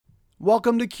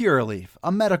Welcome to Curaleaf,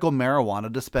 a medical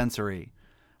marijuana dispensary.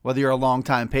 Whether you're a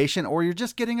longtime patient or you're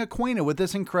just getting acquainted with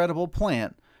this incredible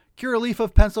plant, Curaleaf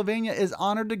of Pennsylvania is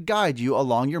honored to guide you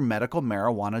along your medical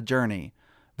marijuana journey.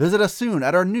 Visit us soon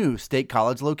at our new State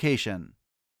College location.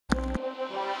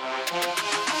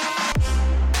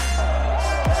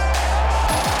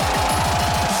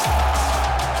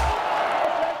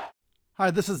 Hi,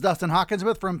 this is Dustin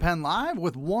Hawkinsmith from Penn Live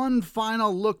with one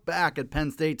final look back at Penn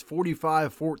State's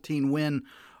 45-14 win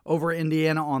over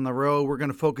Indiana on the road. We're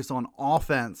going to focus on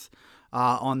offense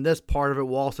on this part of it.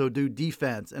 We'll also do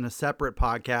defense in a separate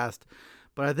podcast.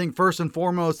 But I think first and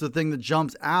foremost, the thing that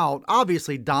jumps out,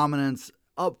 obviously dominance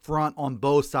up front on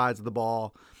both sides of the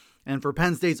ball. And for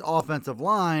Penn State's offensive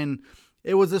line,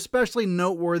 it was especially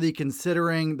noteworthy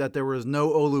considering that there was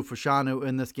no Olu Fashanu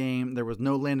in this game. There was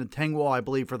no Landon Tengwall, I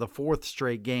believe, for the fourth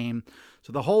straight game.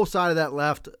 So the whole side of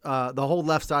that the whole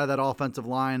left side of that offensive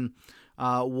line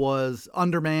was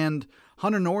undermanned.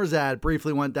 Hunter Nourzad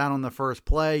briefly went down on the first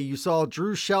play. You saw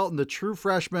Drew Shelton, the true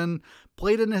freshman,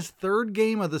 played in his third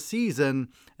game of the season,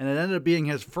 and it ended up being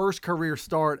his first career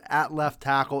start at left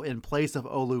tackle in place of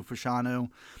Olu Fashanu.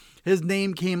 His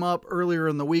name came up earlier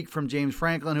in the week from James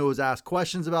Franklin, who was asked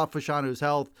questions about Fashanu's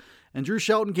health. And Drew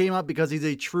Shelton came up because he's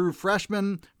a true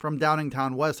freshman from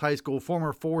Downingtown West High School,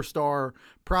 former four-star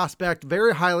prospect,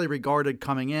 very highly regarded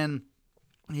coming in.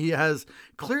 He has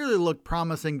clearly looked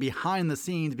promising behind the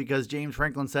scenes because James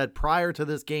Franklin said prior to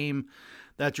this game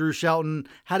that Drew Shelton,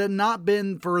 had it not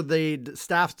been for the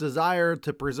staff's desire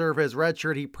to preserve his red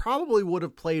shirt, he probably would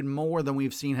have played more than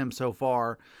we've seen him so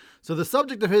far. So the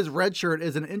subject of his red shirt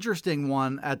is an interesting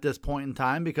one at this point in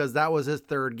time because that was his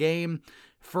third game.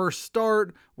 First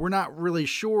start, we're not really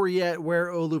sure yet where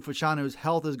Olu Fashanu's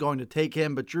health is going to take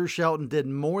him, but Drew Shelton did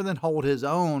more than hold his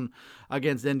own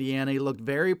against Indiana. He looked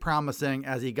very promising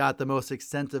as he got the most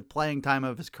extensive playing time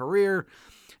of his career.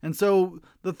 And so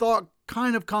the thought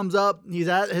kind of comes up, he's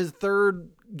at his third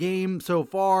game so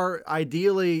far.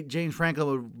 Ideally, James Franklin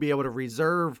would be able to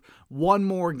reserve one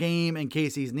more game in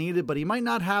case he's needed, but he might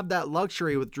not have that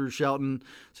luxury with Drew Shelton.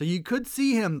 So you could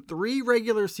see him 3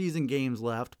 regular season games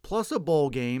left, plus a bowl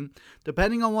game,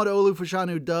 depending on what Olu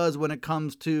Fashanu does when it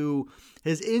comes to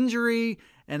his injury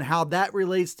and how that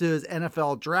relates to his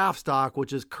NFL draft stock,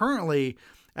 which is currently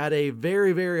at a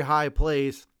very, very high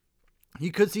place.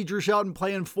 You could see Drew Shelton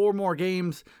playing 4 more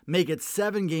games, make it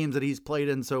 7 games that he's played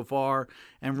in so far,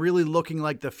 and really looking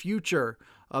like the future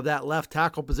of that left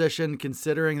tackle position,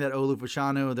 considering that Olu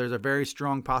Fashanu, there's a very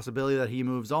strong possibility that he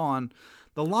moves on.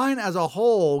 The line as a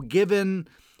whole, given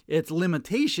its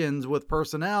limitations with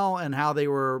personnel and how they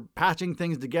were patching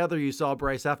things together, you saw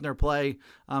Bryce Effner play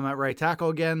at right tackle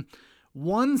again.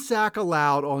 1 sack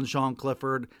allowed on Sean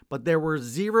Clifford, but there were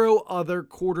 0 other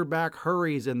quarterback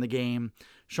hurries in the game.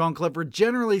 Sean Clifford,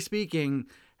 generally speaking,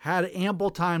 had ample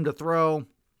time to throw.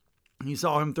 You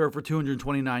saw him throw for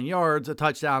 229 yards, a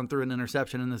touchdown through an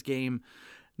interception in this game.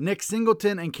 Nick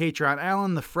Singleton and Kaytron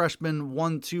Allen, the freshman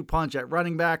 1-2 punch at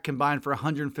running back, combined for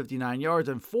 159 yards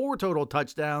and 4 total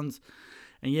touchdowns.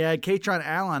 And yeah, Kaytron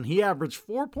Allen, he averaged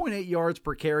 4.8 yards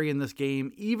per carry in this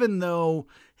game, even though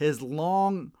his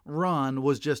long run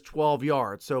was just 12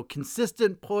 yards. So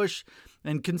consistent push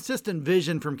and consistent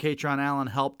vision from Kaytron Allen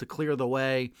helped to clear the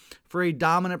way for a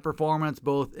dominant performance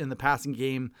both in the passing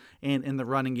game and in the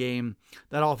running game.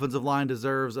 That offensive line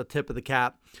deserves a tip of the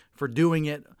cap for doing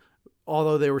it,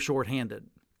 although they were shorthanded.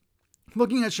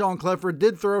 Looking at Sean Clifford,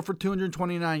 did throw for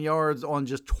 229 yards on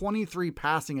just 23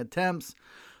 passing attempts,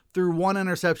 threw 1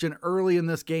 interception early in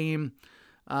this game.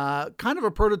 Kind of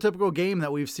a prototypical game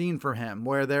that we've seen for him,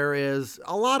 where there is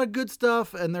a lot of good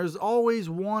stuff and there's always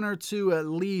 1 or 2 at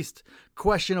least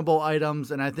questionable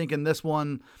items. And I think in this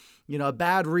one, a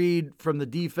bad read from the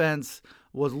defense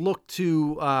was looked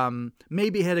to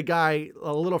maybe hit a guy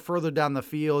a little further down the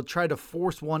field, tried to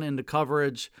force one into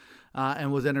coverage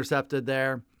and was intercepted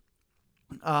there.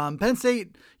 Penn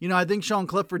State, I think Sean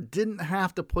Clifford didn't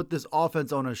have to put this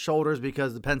offense on his shoulders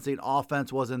because the Penn State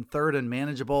offense was in third and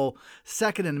manageable,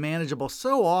 second and manageable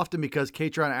so often because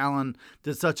Kaytron Allen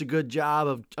did such a good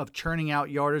job of churning out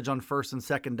yardage on first and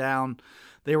second down.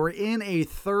 They were in a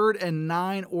 3rd and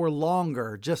 9 or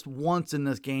longer just once in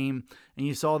this game, and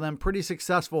you saw them pretty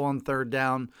successful on 3rd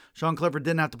down. Sean Clifford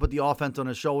didn't have to put the offense on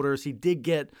his shoulders. He did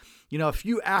get, a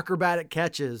few acrobatic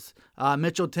catches.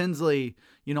 Mitchell Tinsley,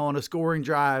 on a scoring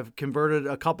drive, converted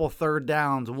a couple 3rd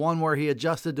downs, one where he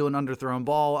adjusted to an underthrown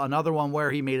ball, another one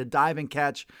where he made a diving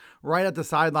catch right at the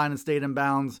sideline and stayed in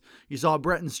bounds. You saw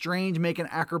Bretton Strange make an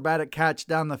acrobatic catch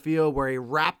down the field where he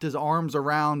wrapped his arms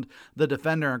around the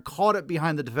defender and caught it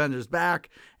behind the defender's back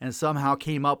and somehow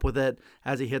came up with it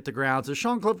as he hit the ground. So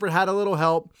Sean Clifford had a little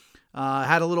help.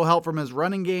 Had a little help from his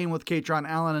running game with Kaytron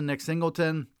Allen and Nick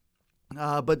Singleton.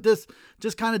 But this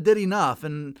just kind of did enough.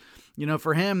 And,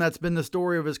 for him, that's been the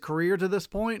story of his career to this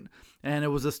point. And it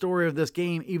was the story of this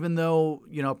game, even though,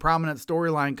 prominent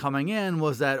storyline coming in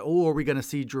was that, are we going to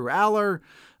see Drew Allar?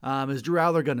 Is Drew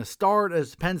Allar going to start?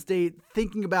 Is Penn State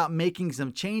thinking about making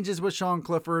some changes with Sean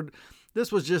Clifford?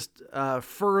 This was just a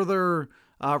further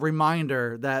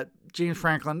reminder that James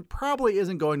Franklin probably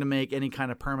isn't going to make any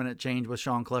kind of permanent change with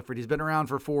Sean Clifford. He's been around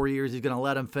for 4 years. He's going to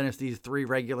let him finish these 3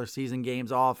 regular season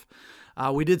games off.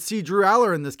 We did see Drew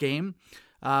Allar in this game,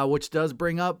 which does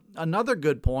bring up another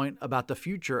good point about the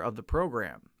future of the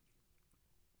program.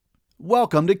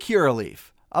 Welcome to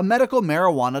Curaleaf, a medical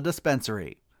marijuana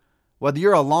dispensary. Whether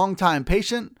you're a longtime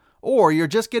patient or you're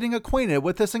just getting acquainted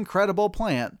with this incredible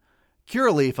plant,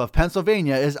 Curaleaf of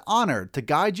Pennsylvania is honored to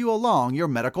guide you along your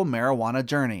medical marijuana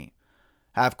journey.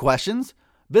 Have questions?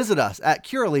 Visit us at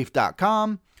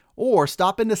Curaleaf.com or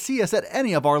stop in to see us at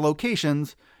any of our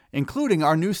locations, including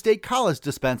our new State College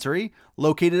dispensary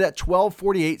located at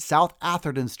 1248 South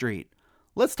Atherton Street.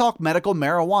 Let's talk medical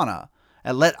marijuana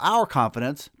and let our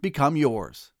confidence become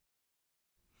yours.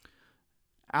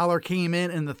 Allar came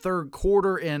in the third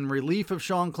quarter in relief of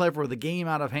Sean Clifford with the game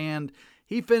out of hand.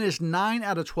 He finished 9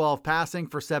 out of 12 passing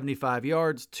for 75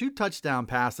 yards, 2 touchdown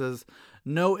passes,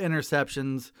 no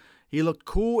interceptions. He looked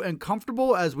cool and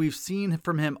comfortable, as we've seen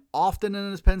from him often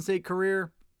in his Penn State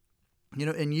career.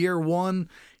 In year one,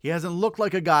 he hasn't looked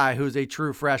like a guy who's a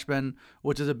true freshman,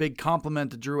 which is a big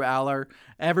compliment to Drew Allar.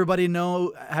 Everybody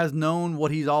has known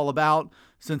what he's all about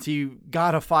since he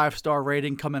got a 5-star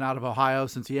rating coming out of Ohio,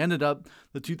 since he ended up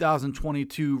the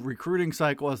 2022 recruiting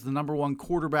cycle as the number 1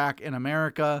 quarterback in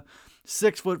America.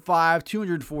 6'5",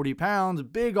 240 pounds,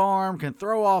 big arm, can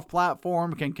throw off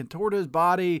platform, can contort his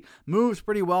body, moves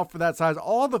pretty well for that size.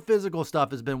 All the physical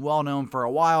stuff has been well known for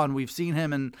a while, and we've seen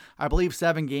him in, I believe,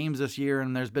 7 games this year,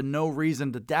 and there's been no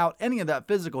reason to doubt any of that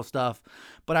physical stuff.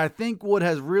 But I think what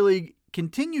has really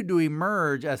continued to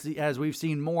emerge as we've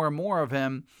seen more and more of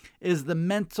him is the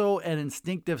mental and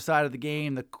instinctive side of the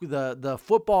game, the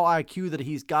football IQ that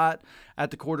he's got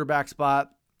at the quarterback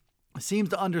spot. Seems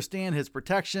to understand his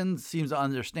protections, seems to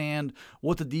understand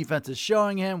what the defense is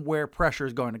showing him, where pressure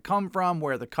is going to come from,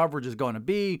 where the coverage is going to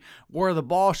be, where the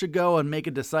ball should go, and make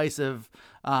a decisive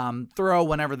throw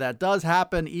whenever that does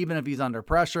happen, even if he's under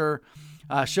pressure.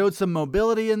 Showed some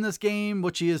mobility in this game,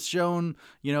 which he has shown,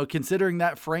 considering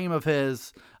that frame of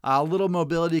his, a little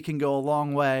mobility can go a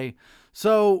long way.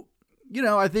 So,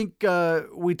 I think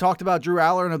we talked about Drew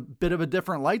Allar in a bit of a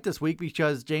different light this week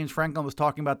because James Franklin was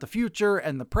talking about the future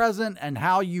and the present and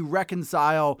how you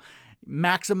reconcile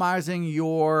maximizing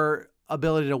your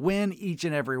ability to win each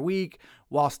and every week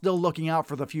while still looking out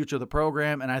for the future of the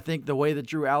program. And I think the way that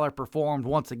Drew Allar performed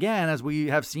once again, as we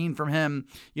have seen from him,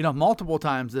 multiple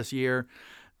times this year,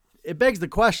 it begs the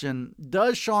question,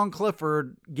 does Sean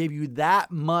Clifford give you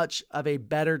that much of a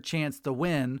better chance to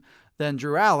win than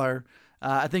Drew Allar?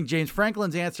 I think James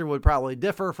Franklin's answer would probably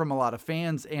differ from a lot of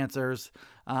fans' answers,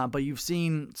 but you've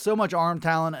seen so much arm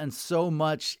talent and so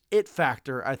much it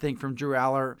factor, I think, from Drew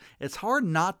Allar. It's hard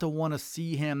not to want to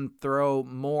see him throw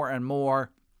more and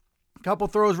more. A couple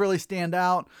throws really stand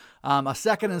out. A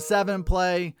 2nd and 7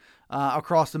 play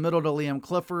across the middle to Liam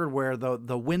Clifford where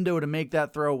the window to make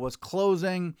that throw was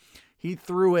closing. He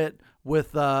threw it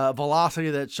with velocity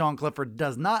that Sean Clifford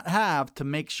does not have to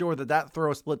make sure that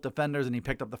throw split defenders, and he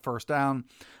picked up the first down.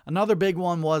 Another big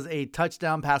one was a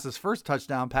touchdown pass, his first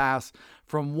touchdown pass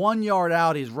from 1 yard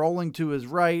out. He's rolling to his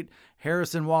right.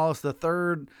 Harrison Wallace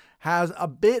III has a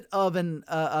bit of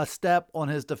a step on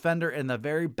his defender in the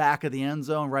very back of the end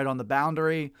zone, right on the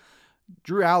boundary.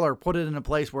 Drew Allar put it in a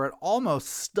place where it almost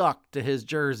stuck to his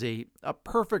jersey. A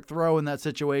perfect throw in that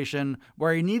situation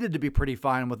where he needed to be pretty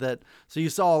fine with it. So you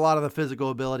saw a lot of the physical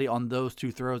ability on those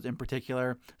 2 throws in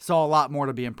particular. Saw a lot more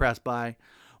to be impressed by.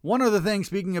 One other thing,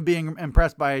 speaking of being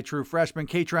impressed by a true freshman,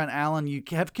 Kaytron Allen, you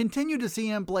have continued to see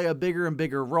him play a bigger and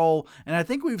bigger role. And I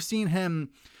think we've seen him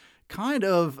kind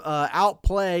of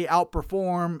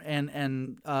outperform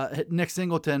and Nick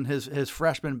Singleton, his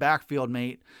freshman backfield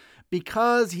mate,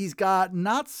 because he's got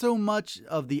not so much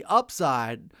of the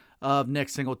upside of Nick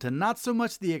Singleton, not so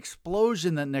much the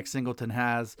explosion that Nick Singleton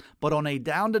has, but on a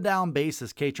down-to-down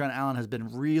basis, Kaytron Allen has been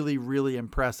really, really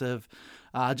impressive.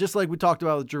 Just like we talked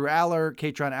about with Drew Allar,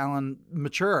 Kaytron Allen,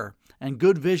 mature and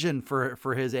good vision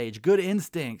for his age, good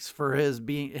instincts for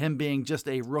him being just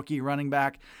a rookie running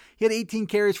back. He had 18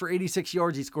 carries for 86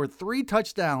 yards. He scored 3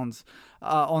 touchdowns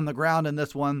on the ground in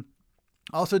this one.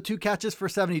 Also 2 catches for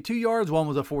 72 yards. One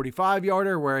was a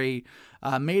 45-yarder where he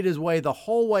made his way the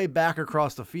whole way back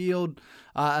across the field.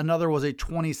 Another was a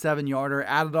 27-yarder.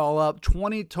 Added all up,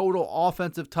 20 total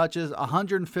offensive touches,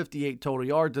 158 total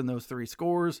yards in those 3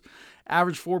 scores.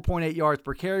 Averaged 4.8 yards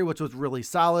per carry, which was really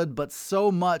solid, but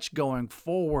so much going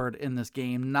forward in this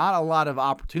game. Not a lot of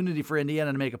opportunity for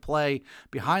Indiana to make a play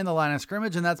behind the line of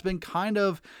scrimmage, and that's been kind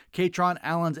of Kaytron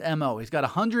Allen's MO. He's got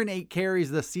 108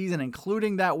 carries this season,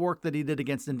 including that work that he did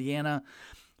against Indiana.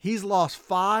 He's lost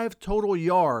 5 total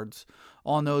yards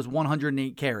on those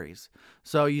 108 carries.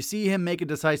 So you see him make a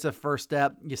decisive first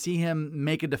step. You see him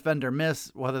make a defender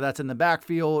miss, whether that's in the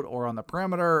backfield or on the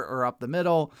perimeter or up the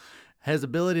middle. His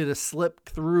ability to slip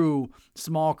through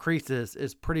small creases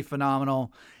is pretty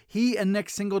phenomenal. He and Nick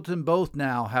Singleton both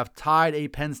now have tied a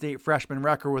Penn State freshman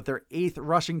record with their 8th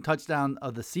rushing touchdown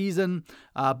of the season.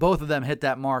 Both of them hit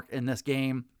that mark in this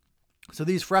game. So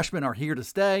these freshmen are here to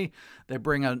stay. They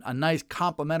bring a nice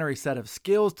complementary set of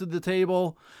skills to the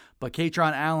table. But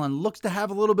Kaytron Allen looks to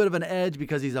have a little bit of an edge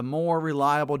because he's a more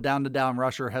reliable down-to-down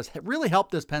rusher, has really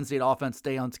helped this Penn State offense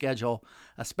stay on schedule,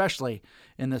 especially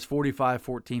in this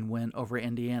 45-14 win over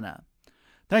Indiana.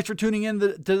 Thanks for tuning in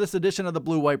to this edition of the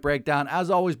Blue White Breakdown. As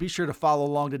always, be sure to follow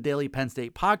along the daily Penn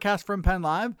State podcast from Penn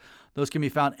Live. Those can be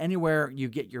found anywhere you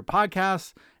get your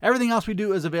podcasts. Everything else we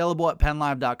do is available at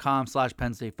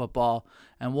PennLive.com/Penn State football.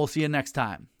 And we'll see you next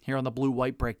time here on the Blue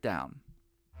White Breakdown.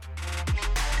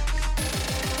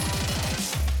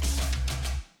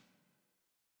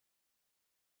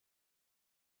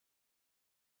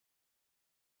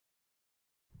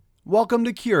 Welcome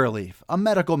to Curaleaf, a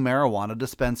medical marijuana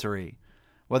dispensary.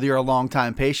 Whether you're a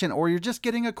longtime patient or you're just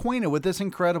getting acquainted with this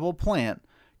incredible plant,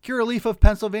 Curaleaf of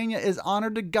Pennsylvania is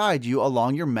honored to guide you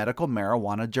along your medical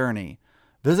marijuana journey.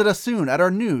 Visit us soon at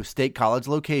our new State College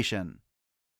location.